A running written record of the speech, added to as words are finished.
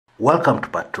Welcome to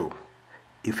part 2.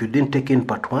 If you didn't take in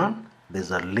part 1,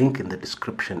 there's a link in the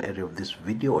description area of this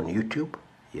video on YouTube.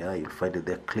 Yeah, you'll find it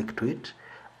there. Click to it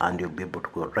and you'll be able to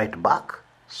go right back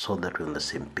so that we're on the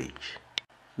same page.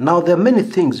 Now, there are many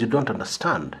things you don't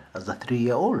understand as a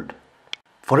 3-year-old.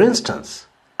 For instance,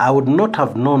 I would not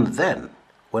have known then,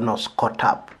 when I was caught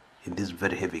up in this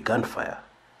very heavy gunfire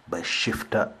by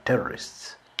shifter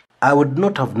terrorists. I would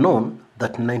not have known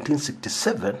that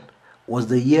 1967 was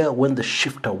the year when the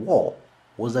shifter war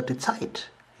was at its height,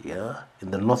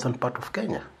 in the northern part of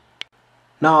Kenya.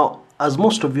 Now, as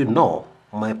most of you know,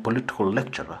 my political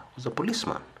lecturer was a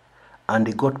policeman, and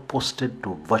he got posted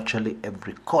to virtually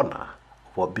every corner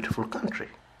of our beautiful country.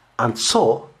 And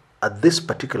so, at this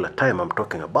particular time I'm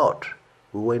talking about,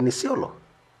 we were in Isiolo.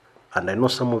 And I know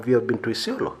some of you have been to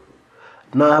Isiolo.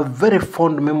 Now, I have very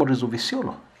fond memories of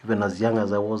Isiolo, even as young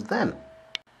as I was then.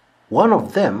 One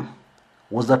of them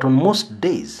was that on most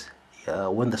days,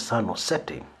 when the sun was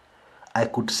setting, I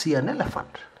could see an elephant.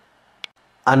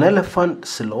 An elephant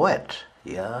silhouette,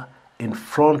 in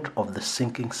front of the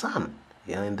sinking sun,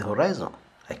 in the horizon.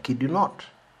 I kid you not.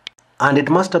 And it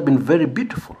must have been very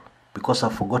beautiful, because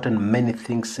I've forgotten many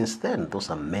things since then. Those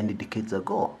are many decades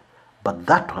ago. But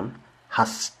that one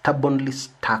has stubbornly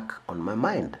stuck on my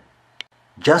mind.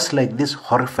 Just like this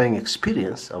horrifying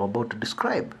experience I'm about to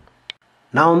describe.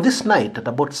 Now, on this night at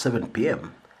about 7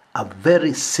 p.m., a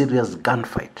very serious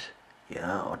gunfight,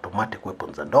 automatic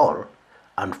weapons and all,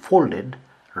 unfolded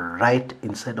right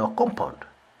inside our compound.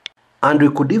 And we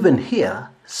could even hear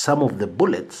some of the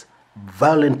bullets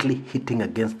violently hitting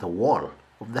against the wall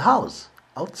of the house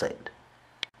outside.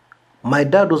 My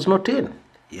dad was not in.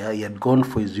 He had gone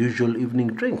for his usual evening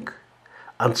drink.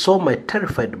 And so my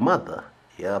terrified mother,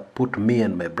 put me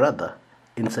and my brother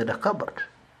inside a cupboard.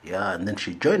 And then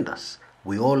she joined us.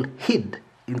 We all hid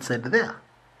inside there.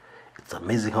 It's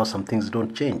amazing how some things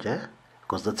don't change,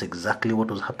 Because that's exactly what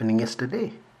was happening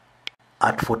yesterday.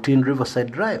 At 14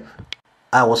 Riverside Drive.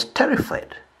 I was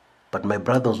terrified, but my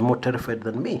brother was more terrified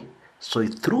than me. So he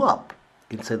threw up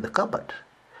inside the cupboard.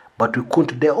 But we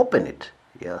couldn't dare open it.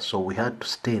 So we had to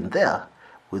stay in there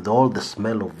with all the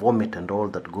smell of vomit and all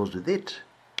that goes with it.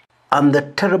 And the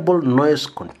terrible noise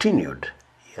continued,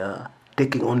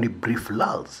 taking only brief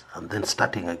lulls and then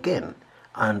starting again,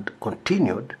 and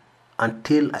continued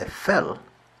until I fell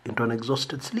into an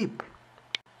exhausted sleep.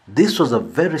 This was a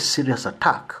very serious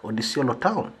attack on Isiolo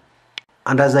town.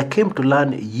 And as I came to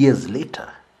learn years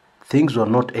later, things were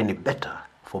not any better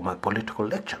for my political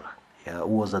lecturer, who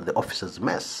was at the officers'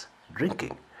 mess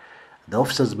drinking. The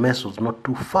officers' mess was not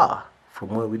too far from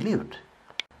where we lived.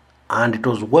 And it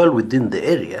was well within the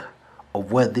area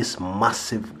of where this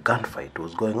massive gunfight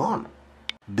was going on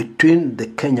between the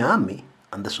Kenya army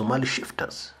and the Somali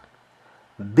shifters.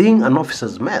 Being an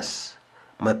officer's mess,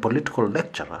 my political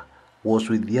lecturer was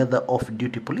with the other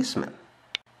off-duty policemen,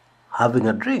 having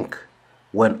a drink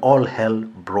when all hell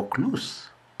broke loose.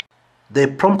 They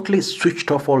promptly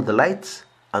switched off all the lights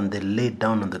and they lay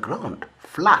down on the ground,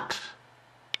 flat,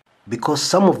 because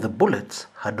some of the bullets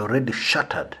had already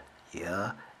shattered,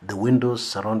 the windows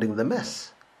surrounding the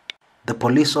mess. The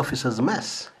police officer's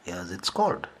mess, as it's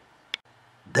called.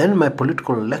 Then my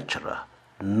political lecturer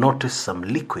noticed some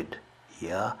liquid,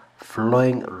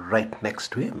 flowing right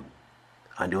next to him.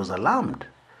 And he was alarmed.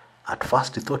 At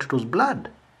first he thought it was blood.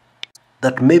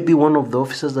 That maybe one of the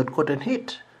officers had gotten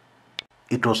hit.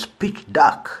 It was pitch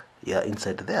dark,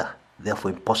 inside there.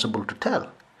 Therefore impossible to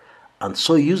tell. And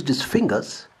so he used his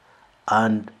fingers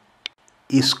and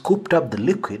he scooped up the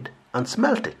liquid and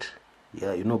smelt it.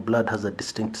 Blood has a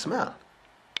distinct smell.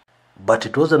 But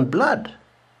it wasn't blood.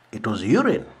 It was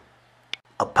urine.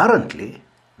 Apparently,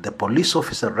 the police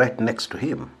officer right next to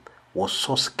him was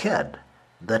so scared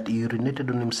that he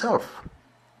urinated on himself.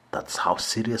 That's how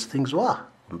serious things were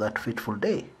on that fateful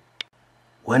day.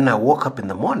 When I woke up in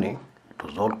the morning, it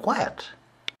was all quiet.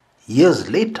 Years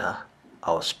later,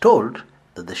 I was told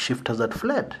that the shifters had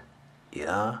fled.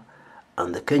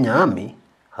 And the Kenya army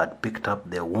had picked up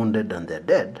their wounded and their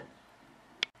dead.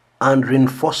 And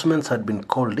reinforcements had been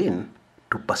called in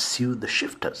to pursue the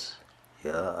shifters,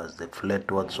 as they fled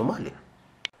towards Somalia.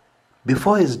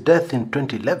 Before his death in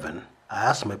 2011, I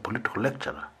asked my political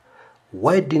lecturer,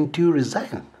 "Why didn't you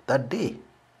resign that day?"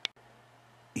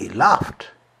 He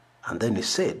laughed, and then he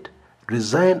said,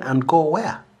 "Resign and go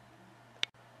where?"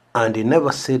 And he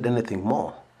never said anything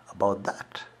more about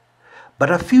that.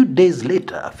 But a few days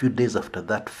later, a few days after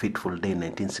that fateful day in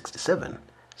 1967,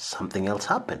 something else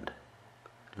happened,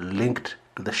 linked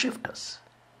to the shifters.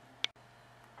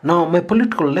 Now, my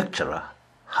political lecturer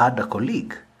had a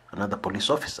colleague, another police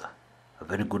officer, a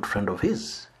very good friend of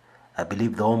his. I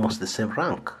believe they're almost the same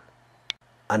rank.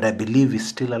 and I believe he's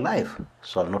still alive,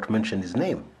 so I'll not mention his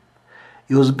name.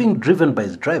 He was being driven by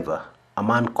his driver, a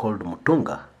man called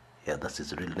Mutunga, yeah, that's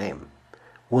his real name,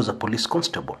 who was a police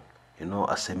constable,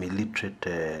 a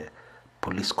semi-literate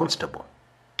police constable.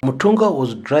 Mutunga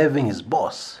was driving his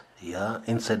boss,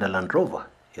 inside a Land Rover.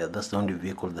 Yeah, that's the only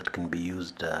vehicle that can be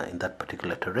used in that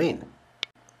particular terrain.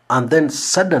 And then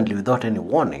suddenly, without any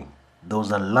warning, there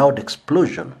was a loud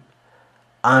explosion,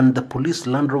 and the police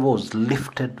Land Rover was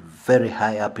lifted very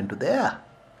high up into the air.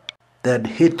 They had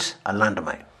hit a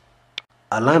landmine.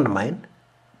 A landmine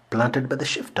planted by the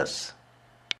shifters.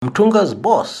 Mutunga's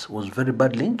boss was very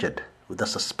badly injured with a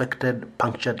suspected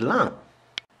punctured lung.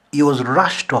 He was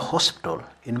rushed to a hospital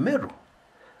in Meru.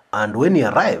 And when he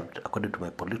arrived, according to my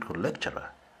political lecturer,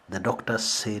 the doctor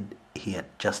said he had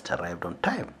just arrived on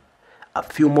time. A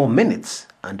few more minutes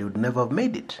and he would never have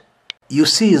made it. You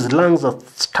see, his lungs are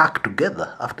stuck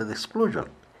together after the explosion,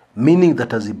 meaning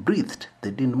that as he breathed,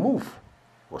 they didn't move,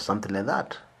 or something like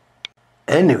that.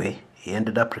 Anyway, he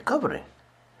ended up recovering.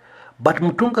 But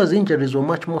Mutunga's injuries were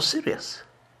much more serious.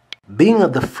 Being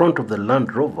at the front of the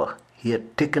Land Rover, he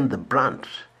had taken the brunt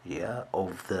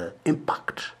of the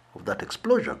impact of that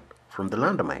explosion from the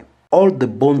landmine. All the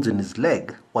bones in his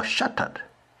leg were shattered.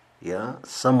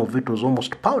 Some of it was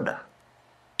almost powder.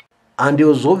 And he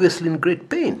was obviously in great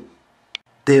pain.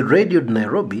 They radioed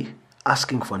Nairobi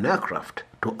asking for an aircraft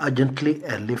to urgently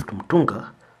airlift Mutunga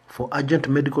for urgent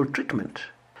medical treatment,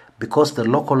 because the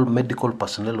local medical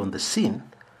personnel on the scene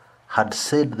had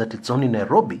said that it's only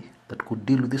Nairobi that could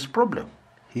deal with this problem.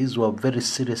 His were very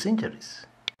serious injuries.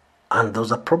 And there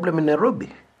was a problem in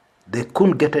Nairobi. They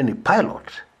couldn't get any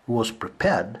pilot who was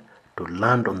prepared to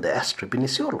land on the airstrip in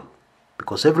Isiolo,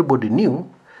 because everybody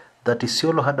knew that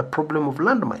Isiolo had a problem of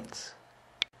landmines.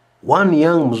 One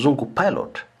young Mzungu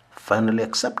pilot finally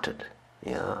accepted,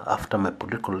 after my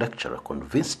political lecturer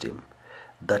convinced him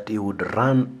that he would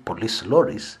run police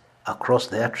lorries across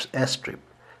the airstrip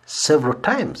several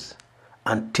times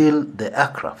until the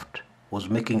aircraft was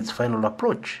making its final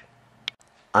approach.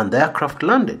 And the aircraft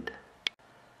landed.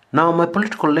 Now, my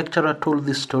political lecturer told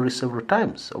this story several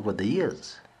times over the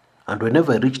years, and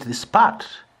whenever I reached this part,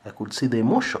 I could see the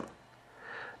emotion.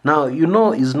 Now,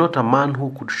 he's not a man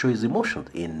who could show his emotions.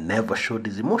 He never showed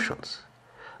his emotions.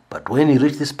 But when he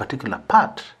reached this particular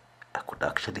part, I could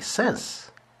actually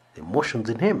sense the emotions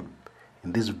in him,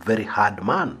 in this very hard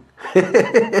man.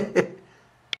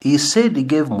 He said he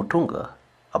gave Mutunga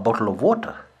a bottle of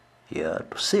water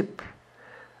to sip.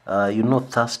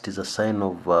 Thirst is a sign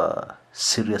of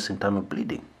serious internal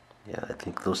bleeding. I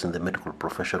think those in the medical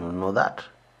profession will know that.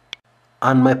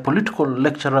 And my political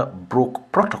lecturer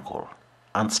broke protocol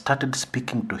and started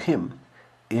speaking to him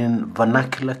in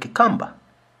vernacular Kikamba.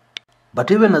 But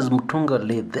even as Mutunga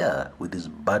lay there with his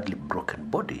badly broken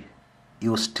body, he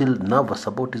was still nervous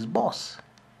about his boss.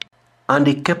 And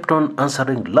he kept on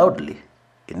answering loudly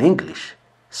in English,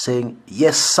 saying,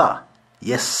 "Yes, sir,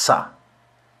 yes, sir."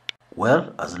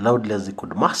 Well, as loudly as he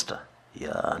could muster,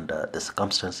 under the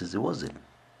circumstances he was in.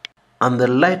 And the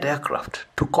light aircraft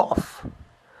took off.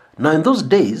 Now, in those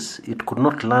days, it could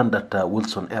not land at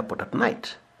Wilson Airport at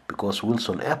night, because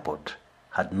Wilson Airport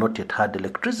had not yet had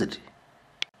electricity.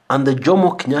 And the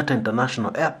Jomo Kenyatta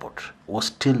International Airport was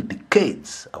still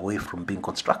decades away from being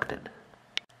constructed.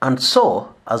 And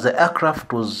so, as the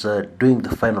aircraft was doing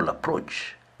the final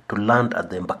approach to land at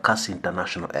the Embakasi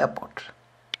International Airport,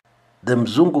 the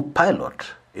Mzungu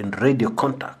pilot in radio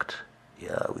contact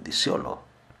with Isiolo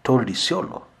told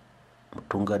Isiolo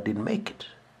Mutunga didn't make it,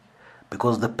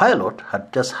 because the pilot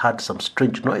had just heard some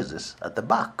strange noises at the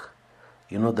back,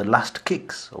 the last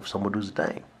kicks of somebody who's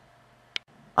dying.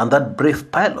 And that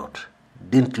brave pilot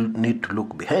didn't need to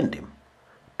look behind him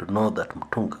to know that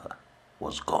Mutunga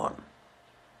was gone.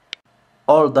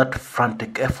 All that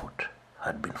frantic effort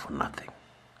had been for nothing.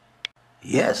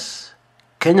 Yes,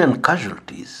 Kenyan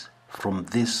casualties from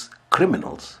these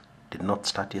criminals did not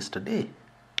start yesterday.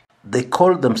 They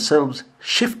called themselves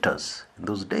shifters in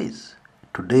those days.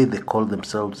 Today they call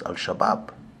themselves Al-Shabaab.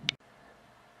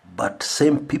 But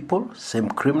same people, same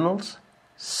criminals,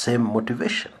 same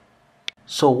motivation.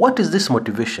 So what is this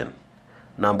motivation?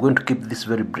 Now I'm going to keep this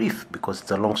very brief because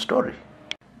it's a long story.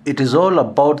 It is all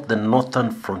about the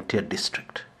Northern Frontier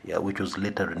District, which was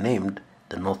later renamed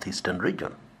the Northeastern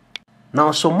Region.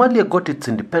 Now Somalia got its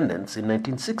independence in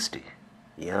 1960.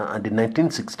 And in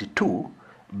 1962,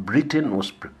 Britain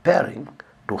was preparing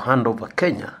to hand over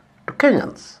Kenya to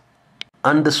Kenyans.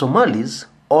 And the Somalis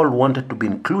all wanted to be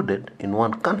included in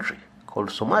one country called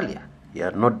Somalia,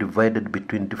 not divided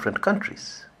between different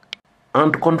countries.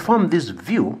 And to confirm this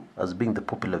view as being the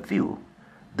popular view,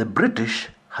 the British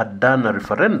had done a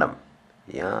referendum,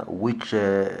 yeah, which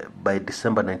by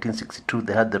December 1962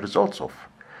 they had the results of.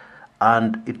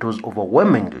 And it was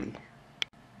overwhelmingly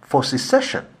for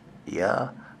secession, yeah,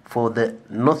 for the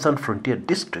Northern Frontier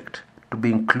District to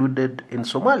be included in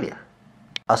Somalia,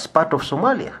 as part of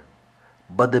Somalia.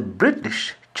 But the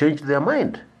British changed their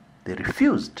mind. They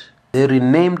refused. They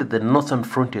renamed the Northern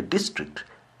Frontier District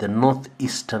the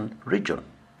Northeastern Region,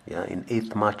 yeah, in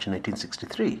 8th March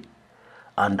 1963,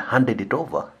 and handed it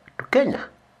over to Kenya.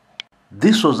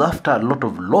 This was after a lot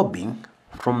of lobbying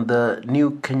from the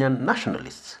new Kenyan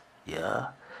nationalists. Yeah.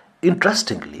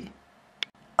 Interestingly,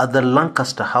 at the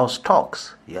Lancaster House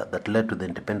talks, yeah, that led to the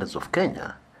independence of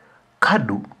Kenya,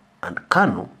 KADU and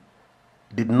KANU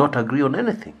did not agree on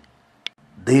anything.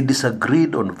 They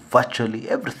disagreed on virtually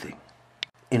everything.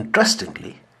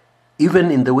 Interestingly,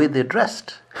 even in the way they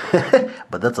dressed.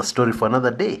 But that's a story for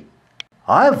another day.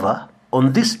 However,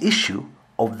 on this issue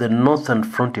of the Northern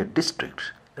Frontier District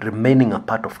remaining a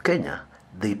part of Kenya,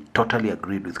 they totally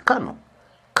agreed with KANU.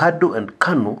 KADU and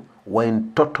KANU were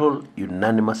in total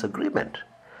unanimous agreement.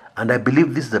 And I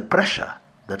believe this is the pressure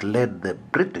that led the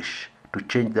British to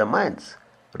change their minds,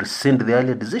 rescind the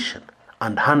earlier decision,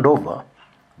 and hand over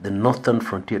the Northern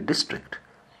Frontier District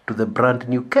to the brand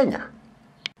new Kenya.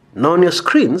 Now on your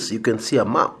screens, you can see a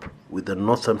map with the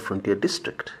Northern Frontier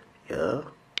District. Yeah?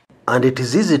 And it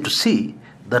is easy to see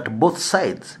that both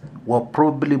sides were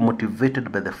probably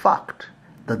motivated by the fact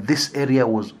that this area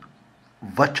was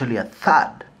virtually a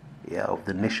third, yeah, of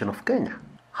the nation of Kenya.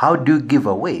 How do you give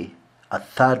away a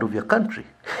third of your country?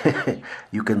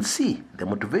 You can see the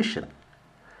motivation.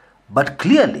 But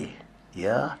clearly,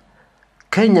 yeah,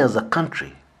 Kenya as a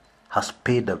country has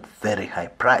paid a very high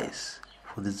price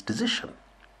for this decision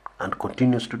and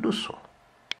continues to do so.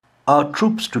 Our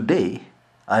troops today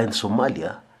are in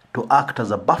Somalia to act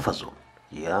as a buffer zone,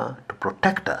 yeah, to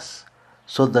protect us,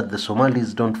 so that the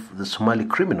Somali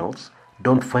criminals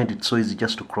don't find it so easy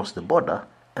just to cross the border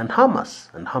and harm us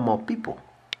and harm our people.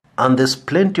 And there's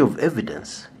plenty of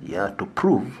evidence, yeah, to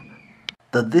prove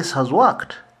that this has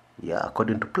worked, yeah,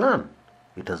 according to plan.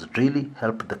 It has really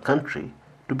helped the country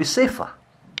to be safer.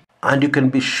 And you can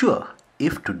be sure,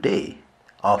 if today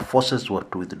our forces were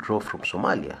to withdraw from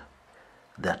Somalia,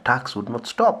 the attacks would not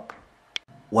stop,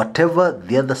 whatever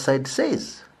the other side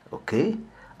says, okay?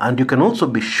 And you can also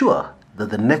be sure that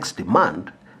the next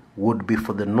demand would be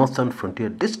for the Northern Frontier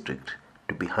District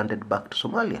to be handed back to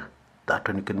Somalia. That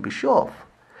one you can be sure of,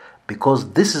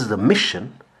 because this is the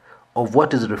mission of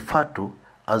what is referred to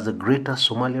as the Greater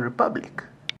Somalia Republic.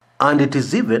 And it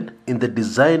is even in the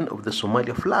design of the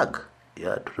Somalia flag,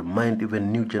 yeah, to remind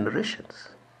even new generations.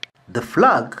 The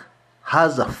flag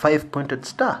has a 5-pointed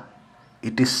star.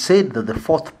 It is said that the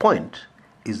 4th point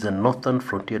is the Northern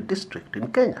Frontier District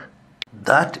in Kenya.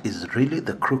 That is really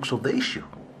the crux of the issue.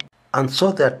 And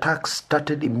so the attacks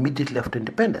started immediately after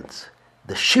independence.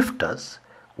 The shifters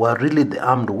were really the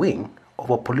armed wing of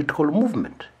a political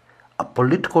movement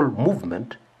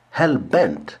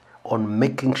hell-bent on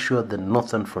making sure the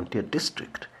Northern Frontier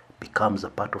District becomes a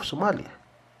part of Somalia.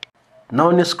 Now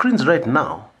on your screens right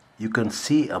now, you can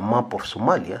see a map of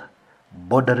Somalia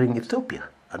bordering Ethiopia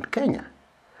and Kenya.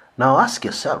 Now ask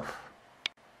yourself,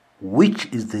 which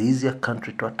is the easier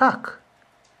country to attack?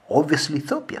 Obviously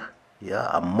Ethiopia, yeah,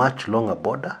 a much longer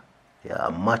border, yeah,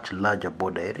 a much larger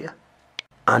border area,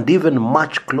 and even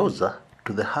much closer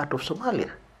to the heart of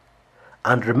Somalia.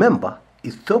 And remember,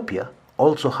 Ethiopia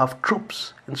also have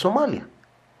troops in Somalia.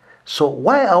 So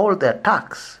why are all the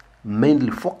attacks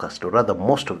mainly focused, or rather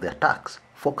most of the attacks,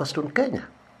 focused on Kenya?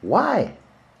 Why?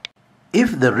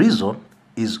 If the reason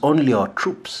is only our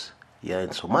troops here in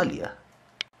Somalia,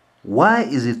 why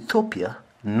is Ethiopia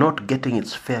not getting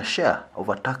its fair share of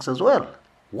attacks as well?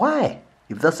 Why,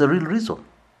 if that's the real reason?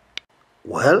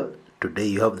 Well, today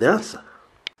you have the answer.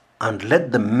 And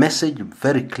let the message,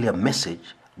 very clear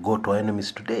message, go to our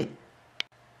enemies today.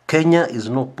 Kenya is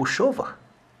no pushover.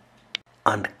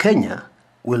 And Kenya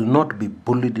will not be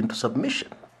bullied into submission.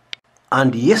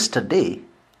 And yesterday,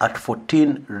 at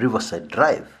 14 Riverside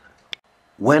Drive,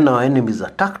 when our enemies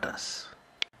attacked us,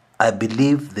 I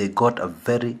believe they got a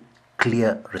very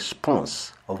clear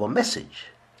response of a message.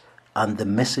 And the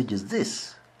message is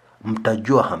this: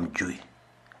 mtajua hamjui,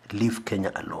 leave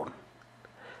Kenya alone.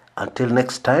 Until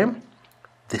next time,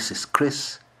 this is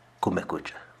Kshs,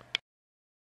 Kumekucha.